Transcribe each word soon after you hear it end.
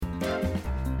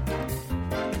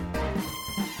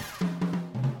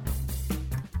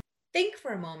Think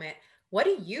for a moment. What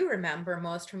do you remember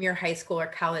most from your high school or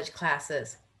college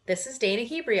classes? This is Dana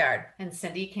Hebriard. And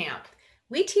Cindy Camp.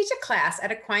 We teach a class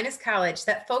at Aquinas College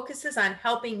that focuses on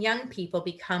helping young people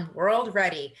become world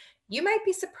ready. You might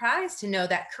be surprised to know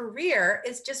that career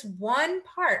is just one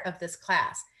part of this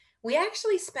class. We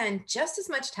actually spend just as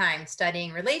much time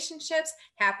studying relationships,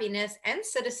 happiness, and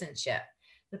citizenship.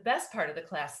 The best part of the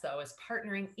class, though, is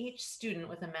partnering each student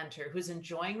with a mentor who's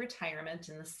enjoying retirement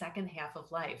in the second half of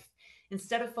life.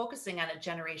 Instead of focusing on a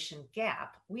generation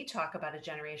gap, we talk about a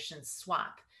generation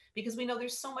swap because we know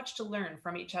there's so much to learn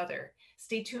from each other.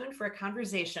 Stay tuned for a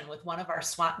conversation with one of our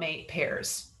swap mate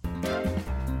pairs.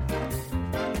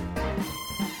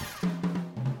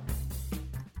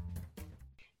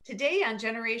 Today on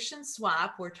Generation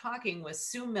Swap, we're talking with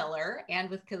Sue Miller and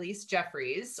with Kelis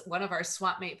Jeffries, one of our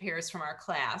swap mate pairs from our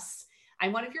class.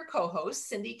 I'm one of your co-hosts,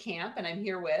 Cindy Camp, and I'm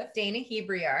here with Dana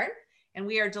Hebriard. And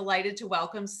we are delighted to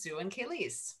welcome Sue and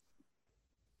Kelis.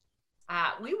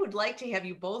 We would like to have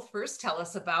you both first tell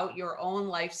us about your own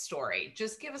life story.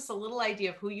 Just give us a little idea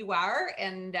of who you are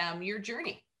and your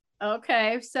journey.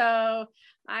 Okay, so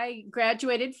I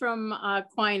graduated from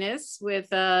Aquinas with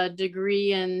a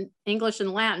degree in English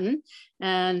and Latin,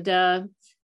 and got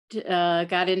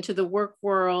into the work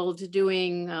world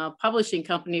doing a publishing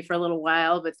company for a little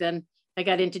while, but then I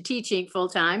got into teaching full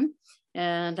time,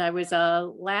 and I was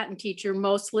a Latin teacher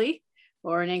mostly,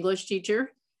 or an English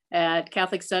teacher at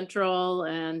Catholic Central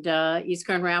and East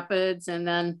Grand Rapids. And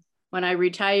then when I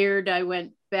retired, I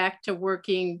went back to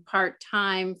working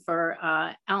part-time for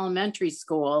elementary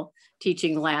school,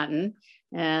 teaching Latin.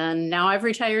 And now I've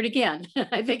retired again.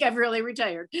 I think I've really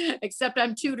retired, except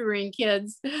I'm tutoring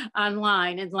kids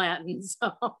online in Latin.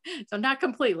 So not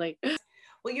completely.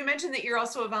 Well, you mentioned that you're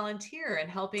also a volunteer and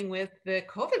helping with the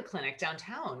COVID clinic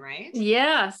downtown, right?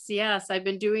 Yes. I've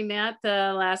been doing that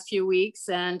the last few weeks.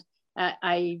 And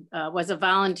I was a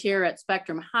volunteer at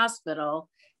Spectrum Hospital,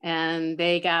 and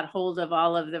they got hold of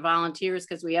all of the volunteers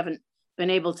because we haven't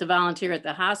been able to volunteer at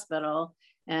the hospital.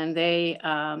 And they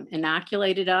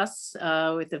inoculated us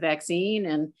with the vaccine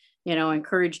and,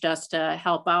 encouraged us to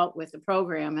help out with the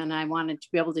program. And I wanted to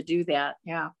be able to do that.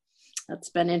 Yeah,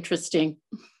 that's been interesting.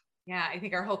 Yeah, I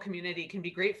think our whole community can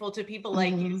be grateful to people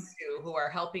like you, Sue, who are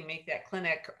helping make that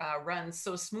clinic run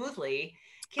so smoothly.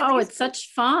 It's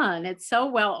such fun. It's so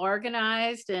well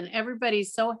organized and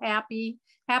everybody's so happy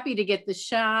to get the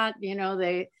shot.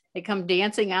 They come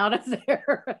dancing out of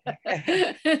there.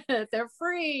 They're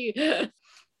free.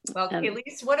 Well,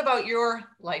 Kelis, what about your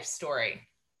life story?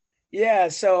 Yeah,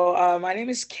 so my name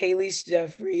is Kelis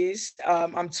Jeffries.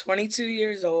 I'm 22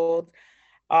 years old.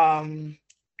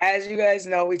 As you guys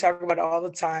know, we talk about it all the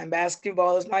time.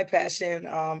 Basketball is my passion.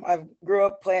 I grew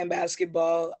up playing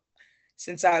basketball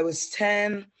since I was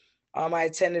 10. I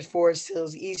attended Forest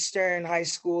Hills Eastern High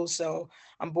School. So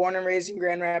I'm born and raised in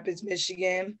Grand Rapids,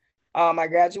 Michigan. I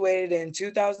graduated in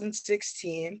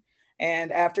 2016.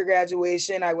 And after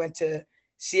graduation, I went to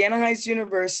Siena Heights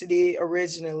University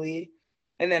originally.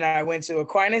 And then I went to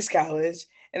Aquinas College.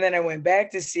 And then I went back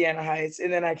to Siena Heights.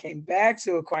 And then I came back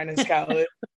to Aquinas College.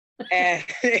 And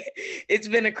it's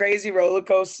been a crazy roller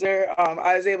coaster.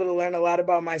 I was able to learn a lot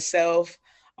about myself.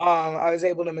 I was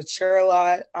able to mature a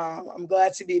lot. I'm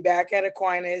glad to be back at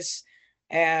Aquinas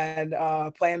and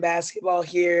playing basketball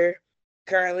here,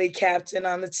 currently captain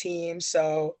on the team.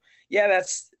 So yeah,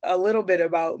 that's a little bit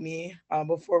about me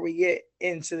before we get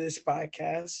into this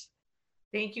podcast.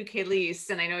 Thank you, Kelis.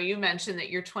 And I know you mentioned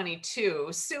that you're 22.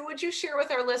 Sue, would you share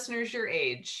with our listeners your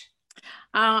age?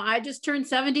 I just turned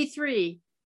 73.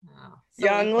 Oh, so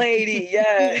young lady,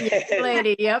 yeah. Young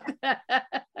lady, yep.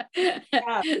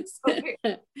 Yeah. So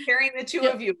carrying the two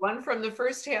of you, one from the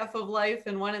first half of life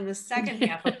and one in the second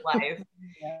half of life.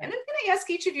 Yeah. And I'm going to ask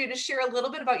each of you to share a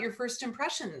little bit about your first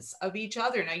impressions of each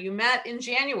other. Now, you met in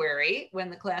January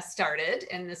when the class started,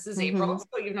 and this is April,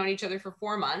 so you've known each other for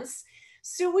 4 months.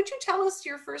 Sue, would you tell us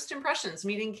your first impressions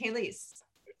meeting Kelis?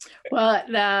 Well,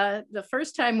 the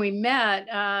first time we met,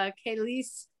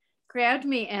 Kelis grabbed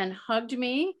me and hugged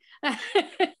me. And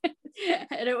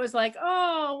it was like,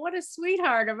 oh, what a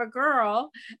sweetheart of a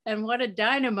girl and what a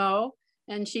dynamo.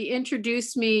 And she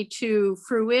introduced me to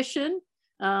Fruition,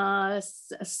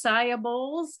 Saya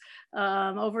Bowls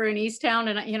over in Easttown.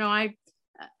 And,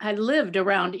 I lived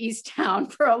around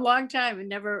Easttown for a long time and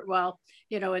never,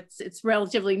 it's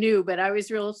relatively new, but I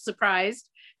was real surprised.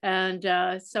 And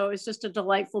so it was just a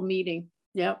delightful meeting.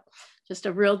 Yep. Just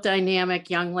a real dynamic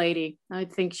young lady. I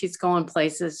think she's going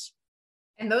places.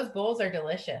 And those bowls are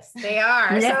delicious. They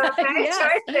are. Yeah, so nice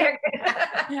choice there.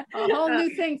 A whole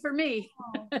new thing for me.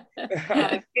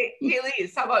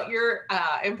 Kelis, how about your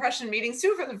impression meeting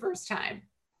Sue for the first time?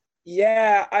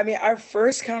 Yeah, I mean, our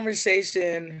first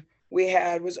conversation we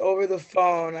had was over the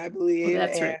phone, I Oh, believe,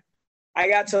 that's and right. I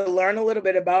got to learn a little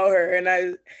bit about her.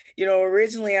 And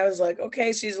originally I was like,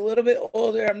 okay, she's a little bit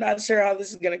older. I'm not sure how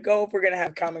this is gonna go, if we're gonna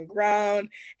have common ground.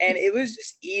 And it was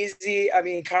just easy. I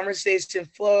mean, conversation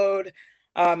flowed.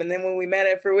 And then when we met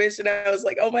at fruition, I was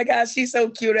like, oh my gosh, she's so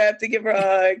cute. I have to give her a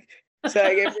hug. So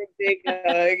I gave her a big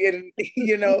hug, and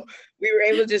we were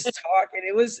able to just talk, and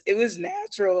it was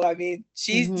natural. I mean,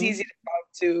 she's Hmm. easy to talk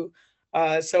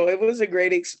to. So it was a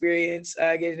great experience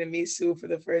getting to meet Sue for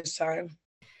the first time.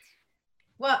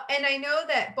 Well, and I know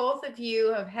that both of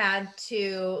you have had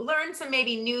to learn some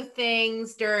maybe new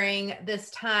things during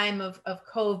this time of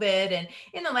COVID. And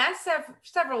in the last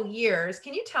several years,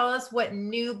 can you tell us what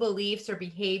new beliefs or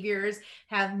behaviors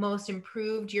have most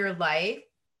improved your life?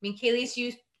 I mean,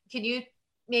 Kaylee, can you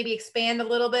maybe expand a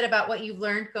little bit about what you've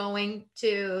learned going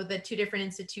to the two different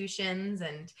institutions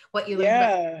and what you learned about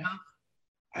Yeah. yourself?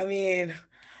 I mean,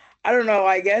 I don't know.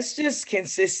 I guess just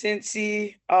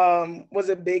consistency was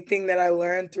a big thing that I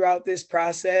learned throughout this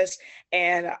process.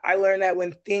 And I learned that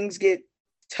when things get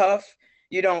tough,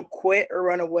 you don't quit or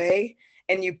run away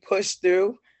and you push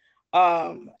through.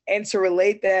 And to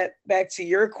relate that back to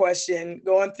your question,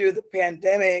 going through the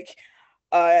pandemic,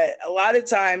 a lot of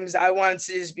times I wanted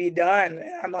to just be done.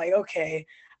 I'm like, okay,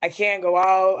 I can't go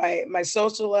out. My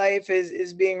social life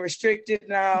is being restricted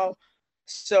now.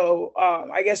 So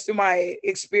I guess through my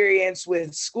experience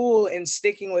with school and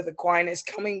sticking with Aquinas,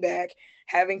 coming back,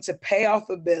 having to pay off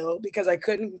a bill because I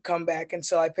couldn't come back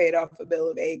until I paid off a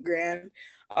bill of 8 grand.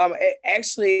 It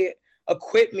actually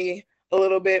equipped me a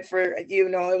little bit for,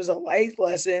 it was a life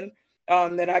lesson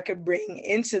that I could bring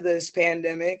into this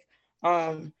pandemic.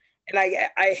 And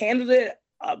I handled it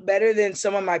better than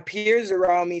some of my peers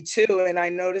around me too. And I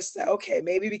noticed that, okay,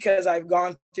 maybe because I've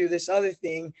gone through this other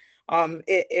thing,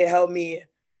 it helped me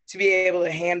to be able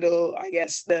to handle, I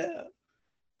guess, the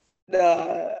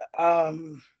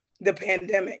the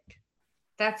pandemic.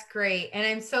 That's great. And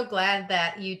I'm so glad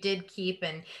that you did keep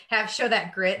and have show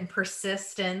that grit and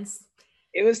persistence.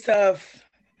 It was tough.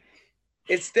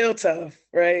 It's still tough,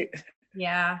 right?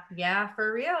 Yeah, yeah,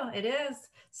 for real. It is.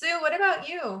 Sue, what about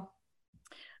you?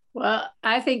 Well,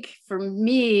 I think for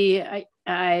me,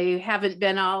 I haven't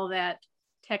been all that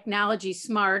technology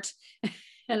smart,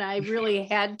 and I really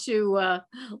had to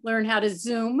learn how to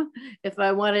Zoom if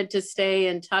I wanted to stay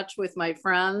in touch with my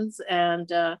friends.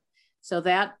 And so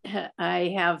that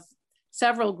I have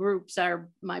several groups, are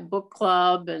my book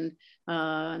club and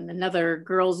another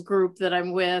girls group that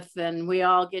I'm with, and we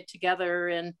all get together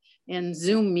in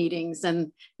Zoom meetings,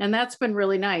 and that's been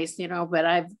really nice, but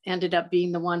I've ended up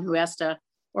being the one who has to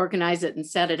organize it and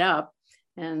set it up.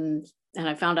 And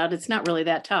I found out it's not really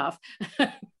that tough.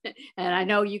 And I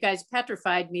know you guys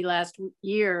petrified me last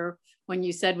year when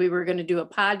you said we were going to do a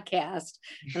podcast.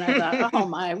 And I thought, oh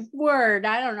my word,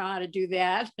 I don't know how to do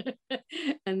that.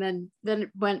 And then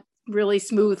it went really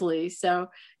smoothly. So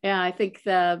yeah, I think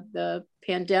the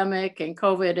pandemic and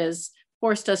COVID has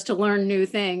forced us to learn new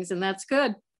things, and that's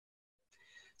good.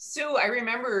 Sue, I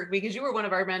remember because you were one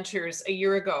of our mentors a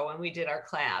year ago when we did our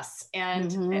class.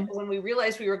 And Mm-hmm. when we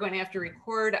realized we were going to have to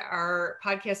record our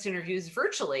podcast interviews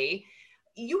virtually,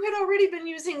 you had already been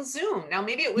using Zoom. Now,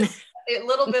 maybe it was a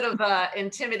little bit of a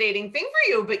intimidating thing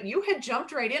for you, but you had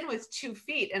jumped right in with 2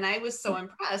 feet. And I was so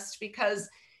impressed because,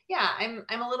 yeah,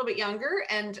 I'm a little bit younger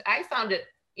and I found it,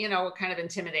 kind of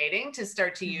intimidating to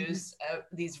start to use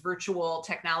these virtual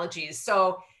technologies.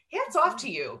 So hats off to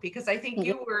you because I think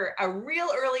you were a real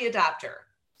early adopter.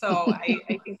 So I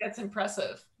think that's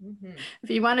impressive. Mhm. If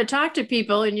you want to talk to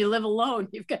people and you live alone,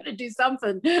 you've got to do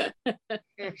something.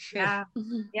 Yeah.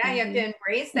 Yeah, you have to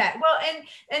embrace that. Well,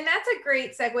 and that's a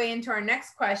great segue into our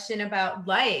next question about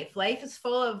life. Life is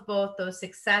full of both those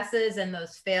successes and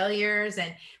those failures,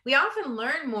 and we often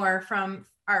learn more from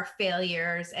our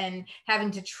failures and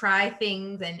having to try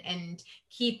things and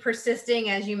keep persisting,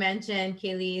 as you mentioned,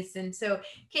 Kayleigh. And so,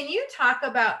 can you talk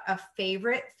about a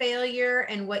favorite failure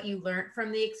and what you learned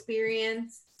from the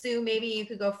experience? Sue, maybe you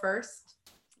could go first.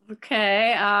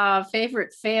 Okay,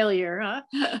 favorite failure, huh?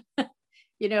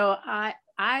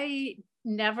 I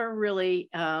never really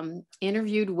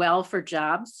interviewed well for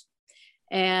jobs,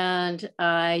 and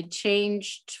I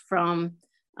changed from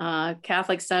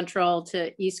Catholic Central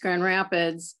to East Grand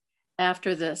Rapids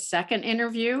after the second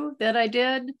interview that I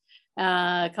did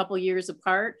a couple years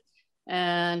apart.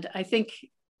 And I think,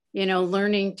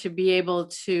 learning to be able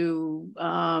to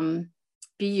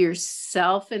be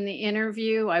yourself in the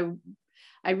interview.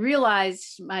 I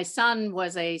realized my son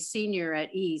was a senior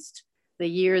at East the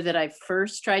year that I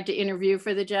first tried to interview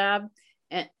for the job.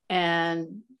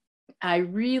 And I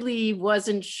really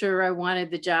wasn't sure I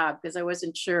wanted the job, because I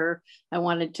wasn't sure I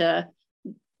wanted to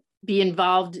be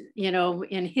involved, you know,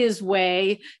 in his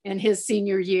way in his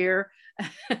senior year.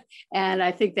 And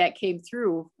I think that came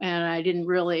through, and I didn't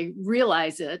really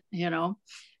realize it, you know.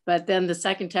 But then the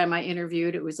second time I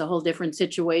interviewed, it was a whole different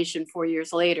situation 4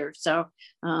 years later. So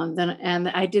and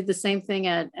I did the same thing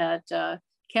at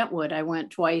Kentwood. I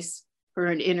went twice for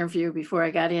an interview before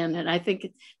I got in. And I think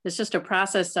it's just a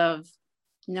process of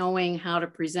knowing how to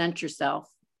present yourself.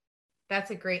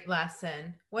 That's a great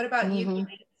lesson. What about you?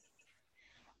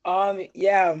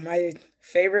 Yeah, my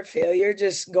favorite failure,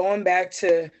 just going back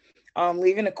to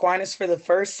leaving Aquinas for the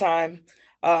first time.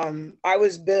 I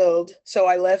was billed, so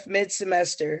I left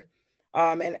mid-semester,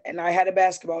 and I had a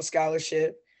basketball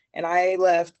scholarship, and I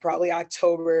left probably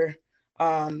October,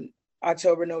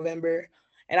 November,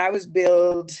 and I was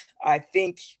billed, I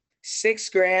think,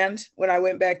 $6,000 when I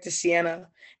went back to Siena,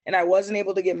 and I wasn't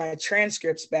able to get my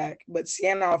transcripts back, but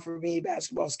Siena offered me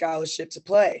basketball scholarship to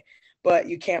play, but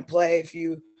you can't play if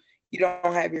you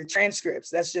don't have your transcripts.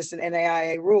 That's just an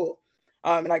NAIA rule.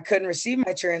 And I couldn't receive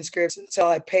my transcripts until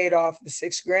I paid off the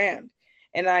 $6,000.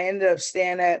 And I ended up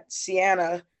staying at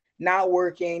Siena, not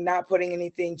working, not putting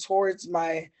anything towards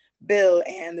my bill.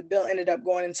 And the bill ended up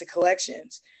going into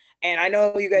collections. And I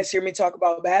know you guys hear me talk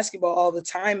about basketball all the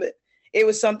time, but it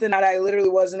was something that I literally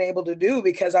wasn't able to do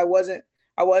because I wasn't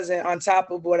on top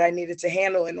of what I needed to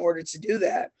handle in order to do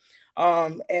that.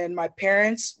 And my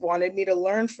parents wanted me to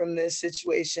learn from this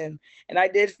situation. And I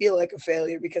did feel like a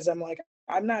failure because I'm like,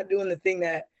 I'm not doing the thing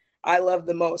that I love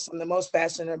the most, I'm the most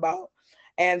passionate about.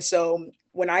 And so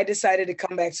when I decided to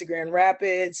come back to Grand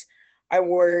Rapids, I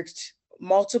worked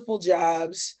multiple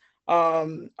jobs.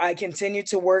 I continued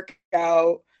to work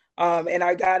out, and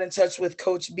I got in touch with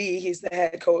Coach B. He's the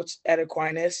head coach at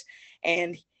Aquinas,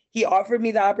 and he offered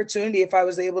me the opportunity if I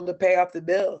was able to pay off the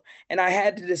bill. And I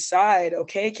had to decide,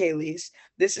 okay, Kayleese,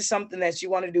 this is something that you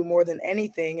want to do more than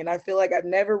anything. And I feel like I've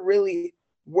never really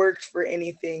worked for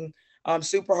anything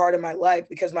super hard in my life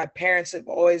because my parents have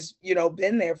always,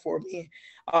 been there for me.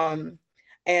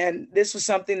 And this was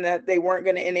something that they weren't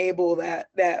going to enable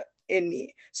that in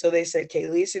me. So they said,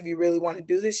 Kayleese, if you really want to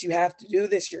do this, you have to do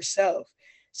this yourself.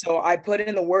 So I put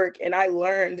in the work and I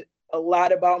learned a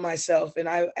lot about myself. And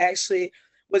I actually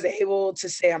was able to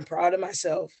say I'm proud of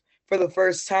myself for the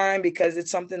first time because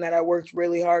it's something that I worked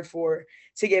really hard for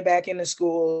to get back into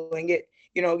school and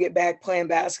get back playing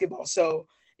basketball. So,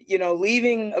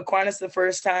 leaving Aquinas the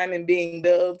first time and being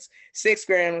billed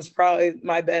 $6,000 was probably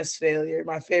my best failure,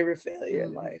 my favorite failure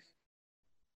in life.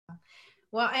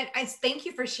 Well, I thank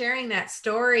you for sharing that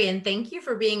story, and thank you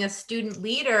for being a student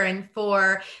leader and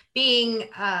for being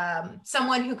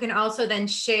someone who can also then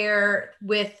share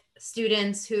with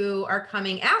students who are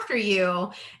coming after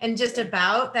you and just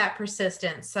about that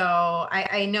persistence. So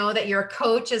I know that you're a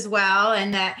coach as well,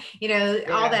 and that,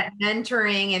 all that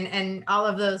mentoring and all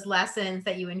of those lessons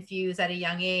that you infuse at a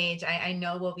young age, I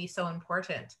know will be so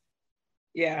important.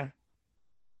 Yeah.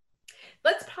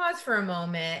 Let's pause for a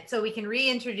moment so we can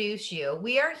reintroduce you.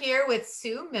 We are here with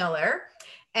Sue Miller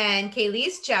and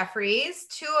Kayleese Jeffries,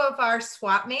 two of our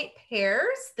SWAPmate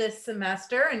pairs this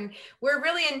semester. And we're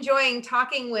really enjoying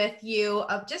talking with you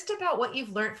of just about what you've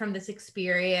learned from this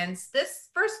experience. This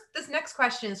next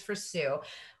question is for Sue.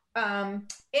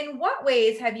 In what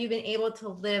ways have you been able to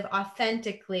live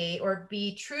authentically or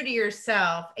be true to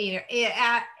yourself, in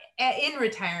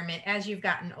retirement as you've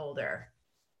gotten older?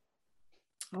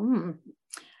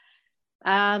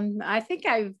 I think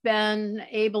I've been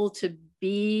able to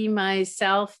be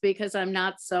myself because I'm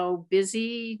not so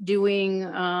busy doing,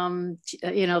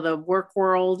 the work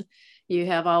world. You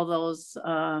have all those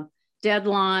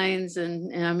deadlines,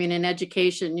 and I mean, in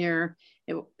education,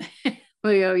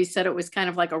 we always said it was kind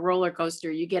of like a roller coaster.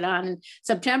 You get on in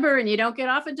September and you don't get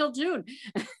off until June,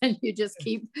 and you just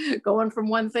keep going from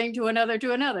one thing to another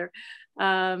to another.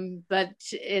 But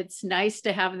it's nice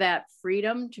to have that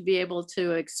freedom to be able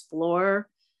to explore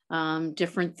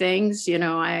different things.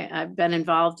 I've been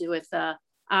involved with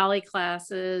OLLI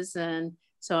classes, and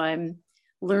so I'm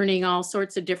learning all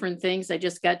sorts of different things. I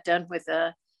just got done with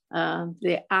the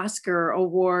Oscar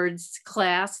Awards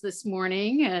class this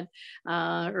morning, and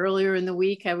earlier in the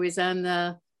week I was on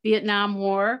the Vietnam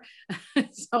War.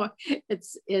 So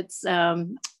it's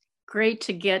great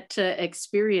to get to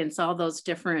experience all those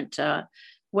different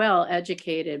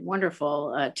well-educated,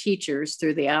 wonderful teachers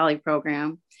through the OLLI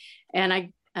program. And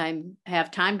I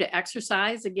have time to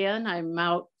exercise again. I'm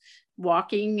out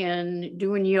walking and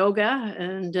doing yoga,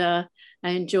 and I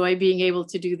enjoy being able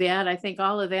to do that. I think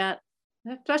all of that,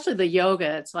 especially the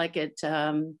yoga, it's like you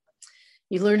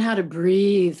learn how to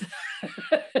breathe.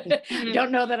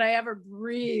 Don't know that I ever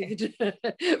breathed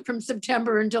from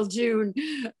September until June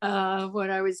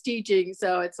when I was teaching.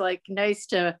 So it's like nice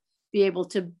to be able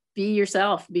to be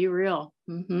yourself, be real.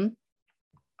 Mm-hmm.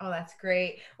 Oh, that's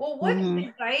great. Well, what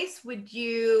advice would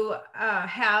you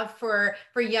have for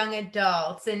young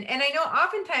adults? And I know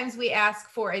oftentimes we ask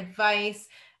for advice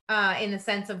in the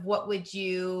sense of what would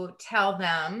you tell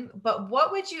them, but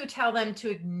what would you tell them to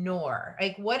ignore?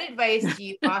 Like, what advice do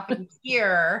you often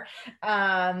hear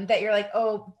that you're like,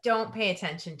 oh, don't pay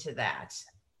attention to that?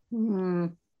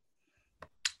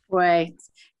 Boy,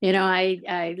 you know,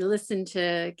 I listened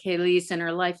to Kayleigh, and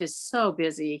her life is so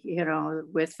busy, you know,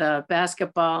 with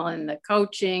basketball and the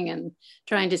coaching and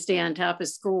trying to stay on top of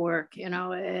schoolwork. You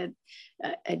know,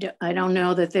 I don't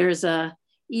know that there's a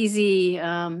easy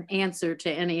answer to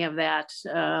any of that.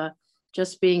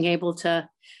 Just being able to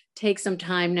take some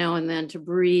time now and then to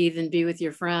breathe and be with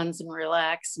your friends and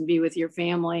relax and be with your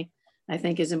family, I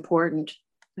think is important.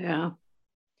 Yeah.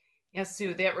 Yes,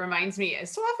 Sue, that reminds me.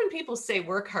 So often people say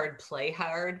work hard, play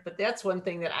hard, but that's one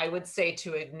thing that I would say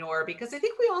to ignore, because I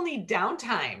think we all need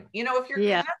downtime. You know, if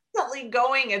you're constantly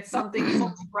going at something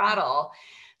full throttle.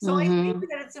 So I think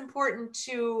that it's important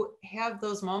to have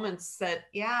those moments that,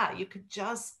 you could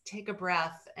just take a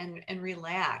breath and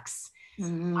relax.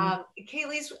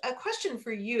 Kayleigh, a question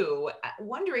for you.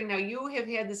 Wondering now, you have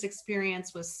had this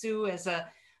experience with Sue as a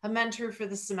mentor for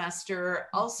the semester,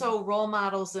 also role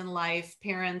models in life,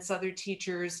 parents, other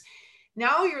teachers.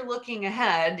 Now you're looking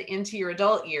ahead into your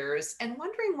adult years and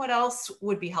wondering what else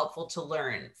would be helpful to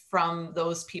learn from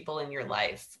those people in your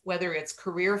life, whether it's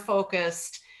career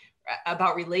focused,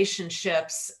 about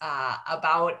relationships,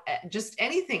 about just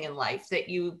anything in life that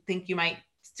you think you might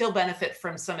still benefit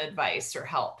from some advice or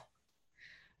help.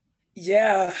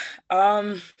 Yeah,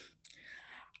 I'm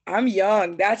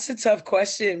young. That's a tough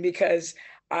question because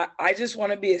I just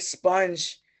want to be a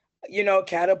sponge, you know,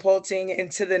 catapulting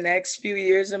into the next few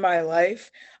years of my life.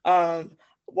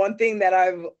 One thing that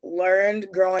I've learned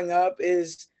growing up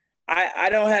is I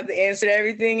don't have the answer to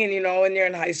everything. And, you know, when you're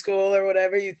in high school or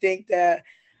whatever, you think that,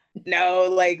 no,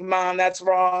 like, mom, that's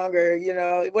wrong, or, you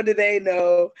know, what do they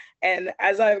know? And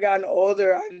as I've gotten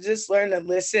older, I've just learned to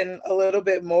listen a little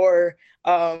bit more,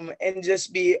 and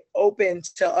just be open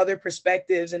to other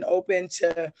perspectives and open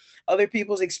to other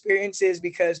people's experiences,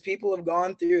 because people have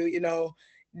gone through, you know,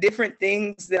 different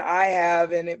things that I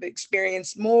have and have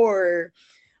experienced more.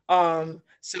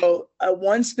 So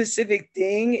one specific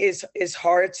thing is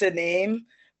hard to name,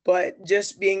 but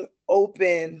just being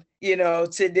open, you know,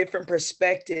 to different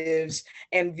perspectives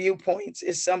and viewpoints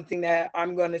is something that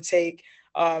I'm going to take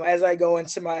as I go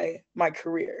into my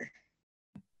career.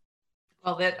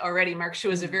 Well, that already marks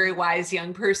you as a very wise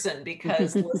young person,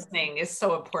 because listening is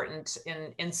so important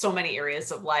in so many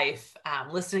areas of life.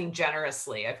 Listening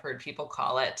generously, I've heard people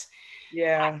call it.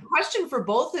 Yeah. Question for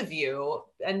both of you.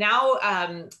 And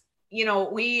now, you know,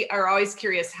 we are always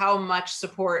curious how much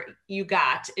support you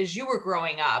got as you were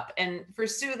growing up. And for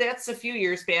Sue, that's a few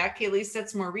years back. Kayleigh,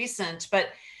 that's more recent. But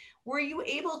were you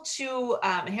able to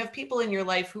have people in your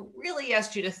life who really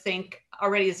asked you to think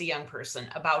already as a young person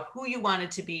about who you wanted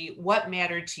to be, what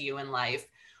mattered to you in life?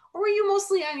 Or were you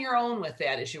mostly on your own with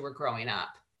that as you were growing up?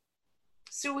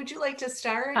 Sue, would you like to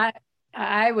start?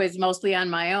 I was mostly on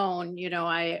my own. You know,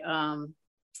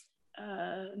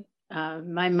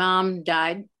 my mom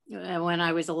died when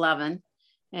I was 11,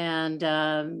 and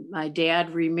my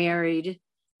dad remarried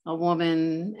a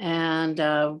woman,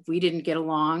 and we didn't get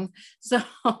along. So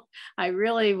I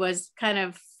really was kind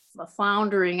of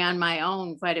floundering on my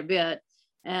own quite a bit.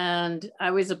 And I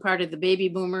was a part of the baby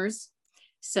boomers.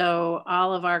 So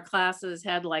all of our classes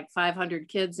had like 500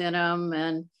 kids in them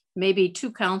and maybe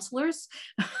 2 counselors.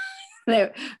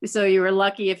 So you were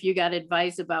lucky if you got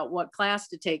advice about what class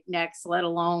to take next, let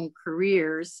alone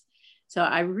careers. So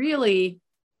I really,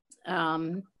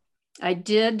 I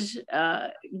did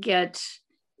get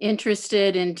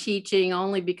interested in teaching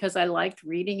only because I liked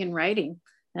reading and writing.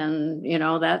 And, you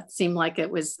know, that seemed like it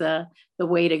was the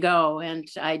way to go. And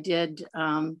I did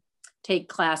take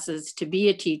classes to be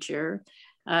a teacher.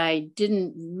 I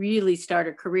didn't really start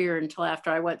a career until after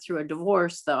I went through a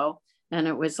divorce, though. And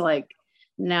it was like,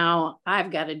 now I've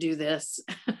got to do this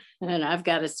and I've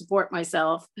got to support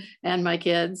myself and my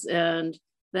kids. And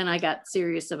then I got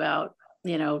serious about,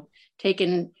 you know,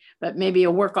 taking, but maybe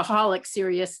a workaholic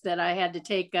serious, that I had to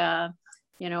take,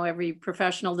 you know, every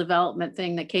professional development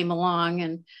thing that came along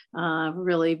and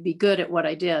really be good at what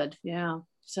I did. Yeah.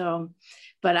 So,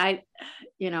 but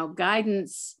you know,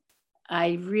 guidance,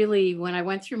 I really, when I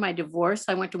went through my divorce,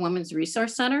 I went to Women's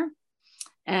Resource Center,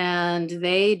 and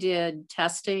they did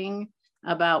testing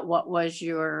about what was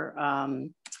your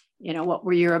what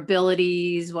were your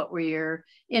abilities, what were your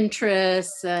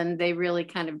interests, and they really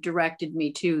kind of directed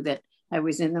me to that I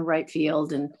was in the right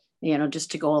field, and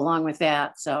just to go along with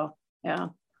that. So yeah,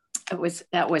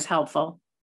 that was helpful.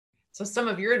 So some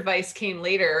of your advice came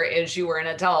later as you were an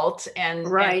adult, and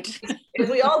right, as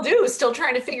we all do, still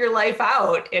trying to figure life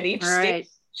out at each right. stage.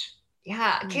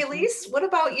 Yeah, Kayleese, what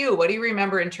about you? What do you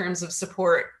remember in terms of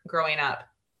support growing up?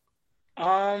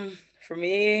 For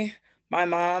me, my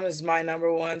mom is my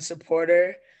number one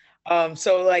supporter.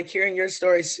 So like hearing your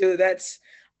story, Sue,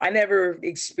 I never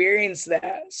experienced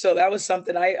that. So that was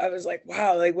something I was like,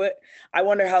 wow, like what, I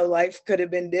wonder how life could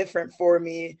have been different for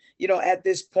me, at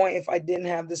this point, if I didn't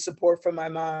have the support from my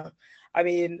mom. I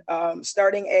mean,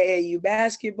 starting AAU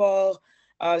basketball,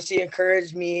 she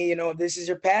encouraged me, if this is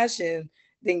your passion,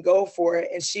 then go for it.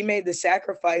 And she made the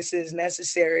sacrifices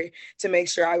necessary to make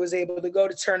sure I was able to go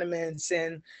to tournaments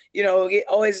and,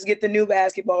 always get the new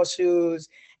basketball shoes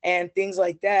and things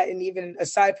like that. And even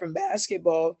aside from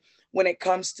basketball, when it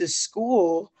comes to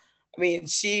school, I mean,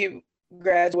 she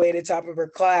graduated top of her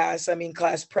class. I mean,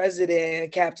 class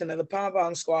president, captain of the pom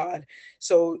pom squad.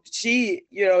 So she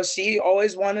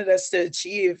always wanted us to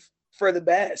achieve for the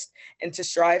best and to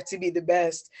strive to be the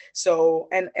best. So,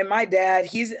 and my dad,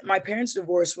 my parents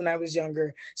divorced when I was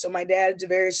younger. So my dad's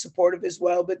very supportive as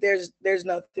well, but there's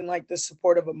nothing like the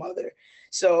support of a mother.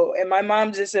 So, and my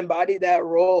mom just embodied that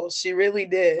role. She really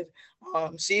did.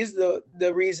 She's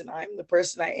the reason I'm the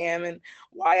person I am and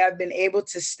why I've been able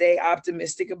to stay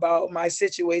optimistic about my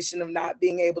situation of not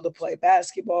being able to play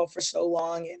basketball for so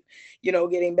long and,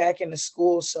 getting back into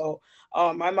school. So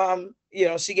my mom,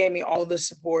 she gave me all the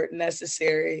support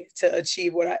necessary to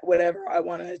achieve whatever I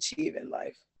want to achieve in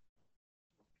life.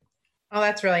 Oh,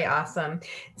 that's really awesome.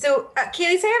 So,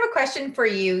 Kayleese, I have a question for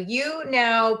you. You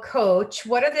now coach.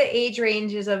 What are the age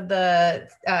ranges of the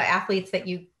athletes that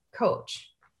you coach?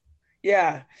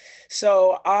 Yeah.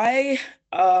 So I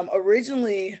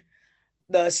originally,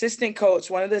 the assistant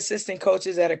coach, one of the assistant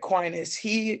coaches at Aquinas,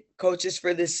 he coaches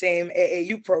for the same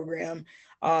AAU program.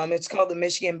 It's called the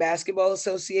Michigan Basketball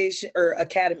Association or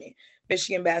Academy,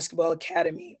 Michigan Basketball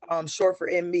Academy, short for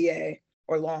MBA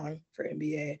or long for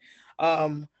MBA.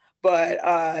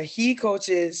 But he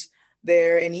coaches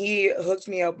there and he hooked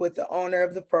me up with the owner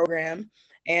of the program.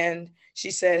 And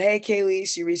she said, hey, Kayleese,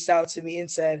 she reached out to me and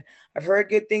said, I've heard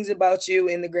good things about you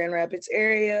in the Grand Rapids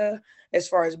area. As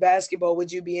far as basketball,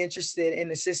 would you be interested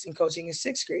in assistant coaching a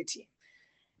sixth grade team?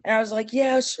 And I was like,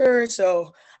 yeah, sure.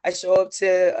 So I show up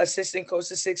to assistant coach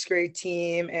the sixth grade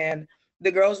team and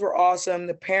the girls were awesome.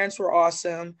 The parents were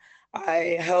awesome.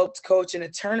 I helped coach in a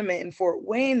tournament in Fort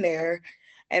Wayne there.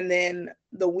 And then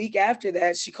the week after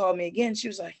that, she called me again. She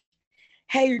was like,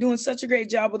 hey, you're doing such a great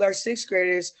job with our sixth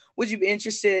graders. Would you be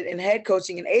interested in head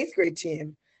coaching an eighth grade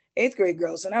team, eighth grade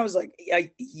girls? And I was like,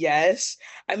 yes.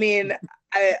 I mean,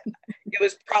 it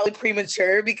was probably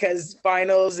premature because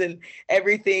finals and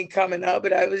everything coming up,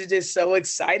 but I was just so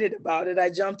excited about it. I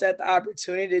jumped at the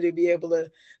opportunity to be able to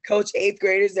coach eighth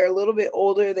graders. They're a little bit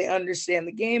older. They understand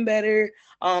the game better.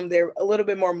 They're a little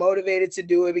bit more motivated to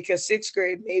do it because sixth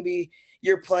grade, maybe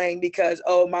you're playing because,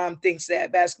 oh, mom thinks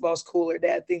that basketball is cool or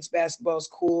dad thinks basketball is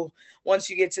cool. Once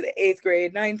you get to the eighth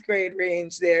grade, ninth grade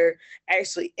range, they're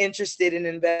actually interested and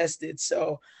invested.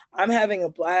 So I'm having a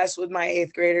blast with my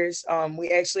eighth graders. We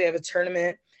actually have a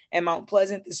tournament at Mount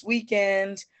Pleasant this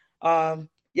weekend.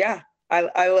 Yeah,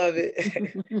 I love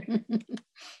it.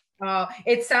 Oh,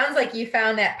 it sounds like you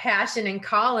found that passion and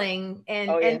calling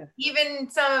and even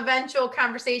some eventual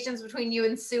conversations between you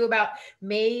and Sue about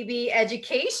maybe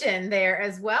education there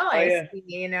as well.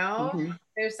 See,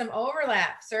 there's some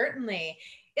overlap, certainly.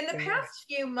 In the past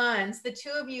few months, the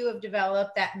two of you have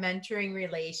developed that mentoring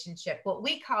relationship, what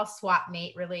we call swap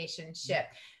mate relationship.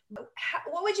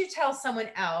 What would you tell someone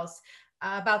else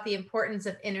about the importance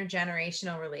of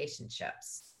intergenerational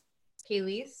relationships?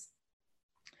 Kayleese?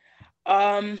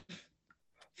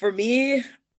 For me,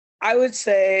 I would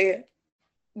say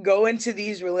go into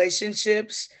these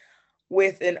relationships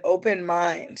with an open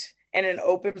mind and an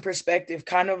open perspective,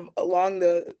 kind of along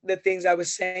the things I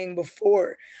was saying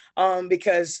before,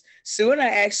 because Sue and I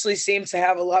actually seem to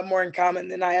have a lot more in common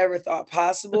than I ever thought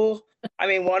possible. I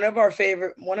mean, one of my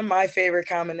favorite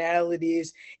commonalities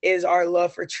is our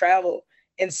love for travel.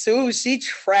 And Sue, she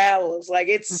travels. Like,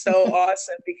 it's so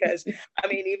awesome because, I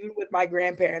mean, even with my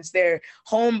grandparents, they're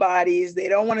homebodies. They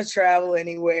don't want to travel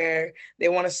anywhere. They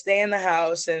want to stay in the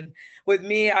house. And with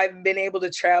me, I've been able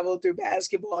to travel through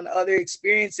basketball and other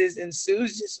experiences. And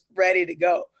Sue's just ready to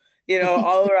go,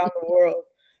 all around the world.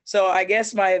 So I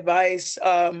guess my advice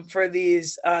for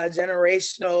this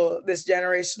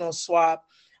generational swap,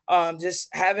 just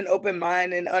have an open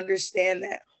mind and understand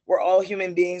that we're all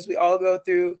human beings. We all go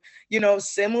through, you know,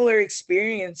 similar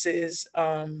experiences.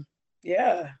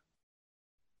 Yeah.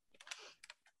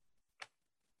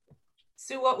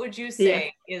 Sue, what would you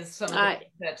say is some of the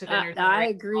things that to the I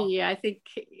agree. I think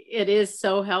it is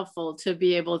so helpful to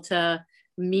be able to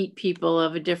meet people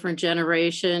of a different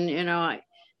generation. You know,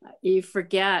 you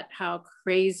forget how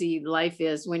crazy life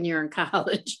is when you're in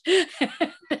college.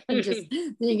 And just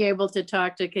being able to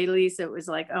talk to Kaylise, it was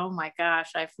like, oh my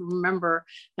gosh, I remember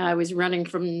I was running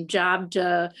from job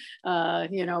to,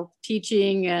 you know,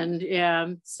 teaching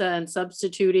and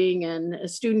substituting and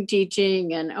student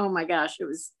teaching. And oh my gosh, it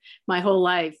was my whole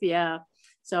life. Yeah.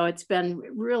 So it's been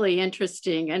really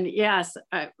interesting. And yes,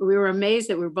 we were amazed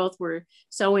that we both were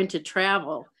so into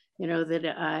travel. You know, that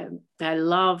I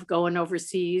love going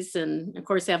overseas, and of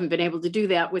course, I haven't been able to do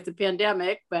that with the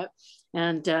pandemic.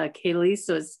 And Kaylise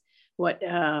was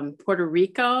Puerto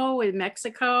Rico and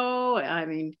Mexico. I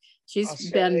mean, she's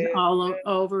Australia. Been all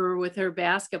over with her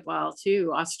basketball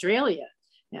too. Australia,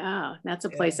 yeah, that's a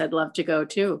place I'd love to go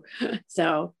to.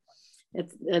 So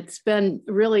it's been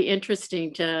really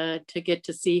interesting to get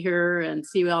to see her and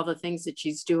see all the things that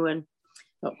she's doing.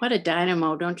 But what a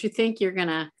dynamo! Don't you think you're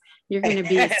gonna be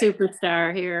a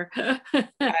superstar here?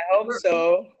 I hope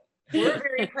so. We're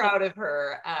very proud of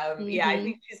her. Yeah, I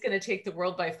think she's going to take the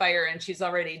world by fire, and she's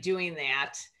already doing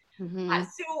that.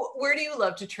 So where do you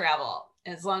love to travel,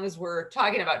 as long as we're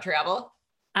talking about travel?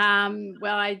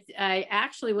 Well, I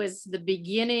actually was the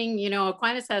beginning, you know,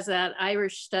 Aquinas has that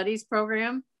Irish studies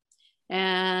program,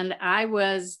 and I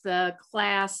was the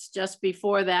class just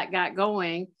before that got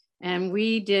going, and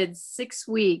we did 6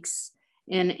 weeks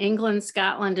in England,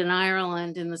 Scotland, and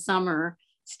Ireland in the summer,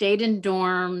 stayed in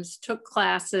dorms, took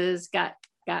classes, got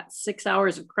 6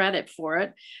 hours of credit for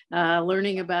it,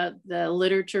 learning about the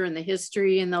literature and the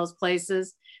history in those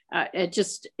places.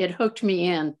 It hooked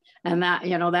me in. And that,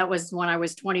 you know, that was when I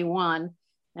was 21,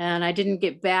 and I didn't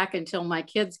get back until my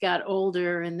kids got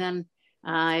older. And then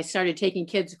I started taking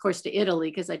kids, of course, to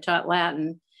Italy because I taught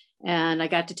Latin, and I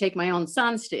got to take my own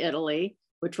sons to Italy,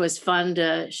 which was fun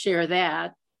to share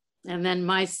that. And then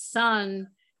my son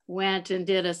went and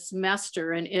did a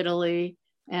semester in Italy,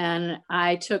 and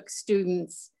I took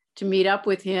students to meet up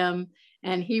with him,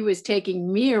 and he was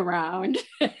taking me around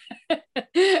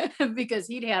because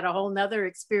he'd had a whole nother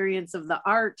experience of the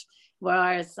art,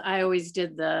 whereas I always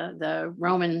did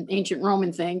the ancient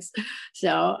Roman things.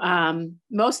 So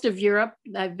most of Europe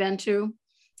I've been to,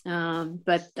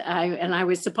 but I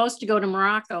was supposed to go to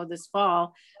Morocco this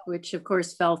fall, which of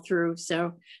course fell through.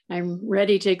 So I'm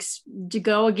ready to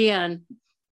go again.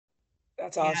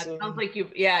 That's awesome. Yeah, it sounds like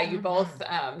you both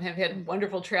have had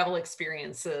wonderful travel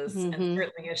experiences and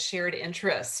certainly a shared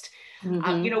interest.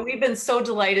 You know, we've been so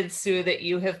delighted, Sue, that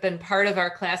you have been part of our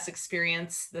class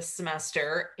experience this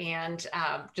semester, and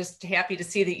just happy to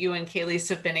see that you and Kaylise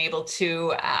have been able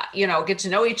to, you know, get to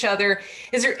know each other.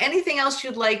 Is there anything else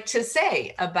you'd like to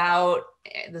say about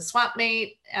the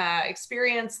SwampMate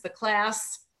experience, the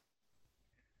class?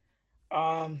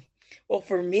 Well,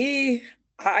 for me,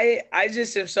 I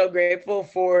just am so grateful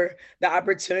for the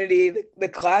opportunity. The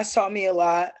class taught me a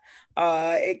lot.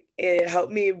 It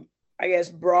helped me, I guess,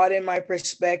 broaden my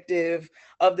perspective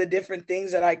of the different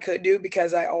things that I could do,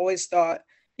 because I always thought,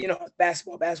 you know,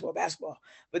 basketball.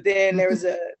 But then there was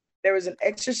an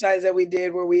exercise that we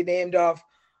did where we named off,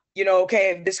 you know,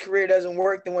 okay, if this career doesn't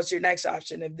work, then what's your next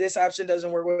option? If this option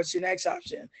doesn't work, what's your next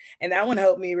option? And that one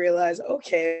helped me realize,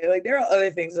 okay, like there are other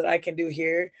things that I can do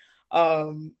here.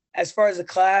 As far as the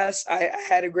class, I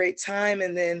had a great time.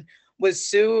 And then with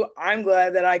Sue, I'm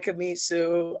glad that I could meet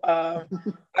Sue. I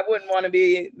wouldn't want to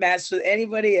be matched with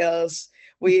anybody else.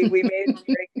 We made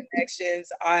great connections.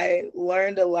 I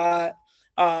learned a lot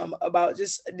about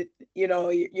just, you know,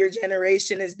 your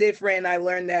generation is different. I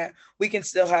learned that we can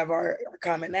still have our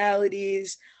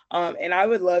commonalities. And I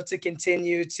would love to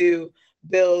continue to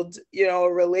build, you know,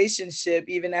 a relationship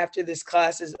even after this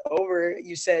class is over.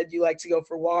 You said you like to go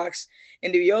for walks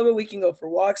and do yoga. We can go for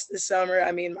walks this summer.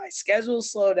 I mean, my schedule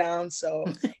slowed down, so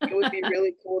it would be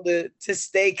really cool to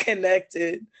stay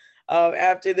connected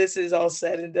after this is all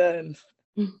said and done.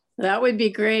 That would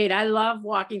be great. I love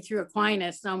walking through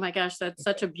Aquinas. Oh my gosh, that's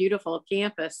such a beautiful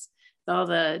campus. All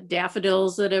the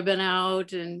daffodils that have been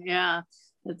out, and yeah,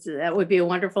 that would be a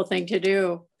wonderful thing to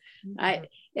do.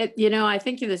 You know, I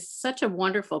think it is such a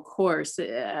wonderful course.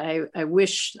 I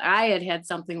wish I had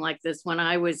something like this when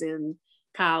I was in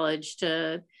college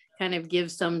to kind of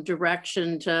give some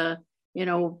direction to, you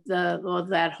know,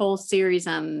 that whole series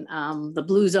on the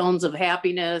blue zones of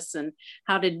happiness and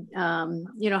how to,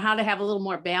 you know, how to have a little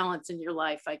more balance in your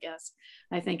life, I guess.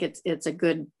 I think it's a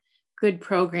good good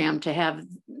program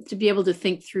to be able to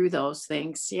think through those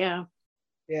things. Yeah.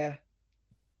 Yeah.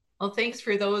 Well, thanks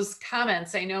for those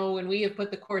comments. I know when we have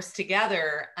put the course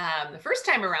together, the first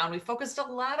time around, we focused a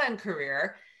lot on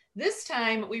career. This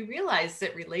time, we realized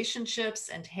that relationships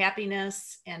and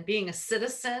happiness and being a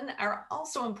citizen are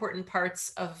also important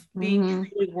parts of being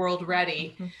truly world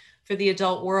ready for the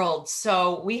adult world.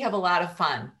 So we have a lot of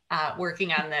fun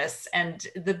working on this. And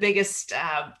the biggest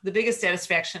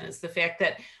satisfaction is the fact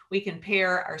that we can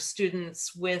pair our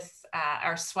students with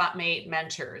our SWAPmate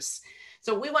mentors.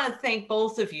 So we want to thank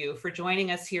both of you for joining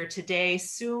us here today,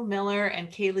 Sue Miller and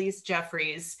Kaylee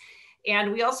Jeffries.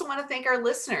 And we also want to thank our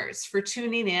listeners for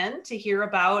tuning in to hear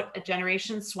about A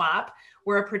Generation Swap.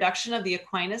 We're a production of the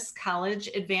Aquinas College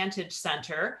Advantage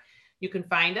Center. You can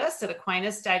find us at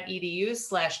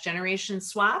aquinas.edu/Generation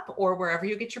Swap or wherever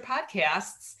you get your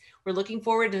podcasts. We're looking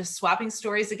forward to swapping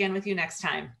stories again with you next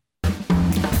time.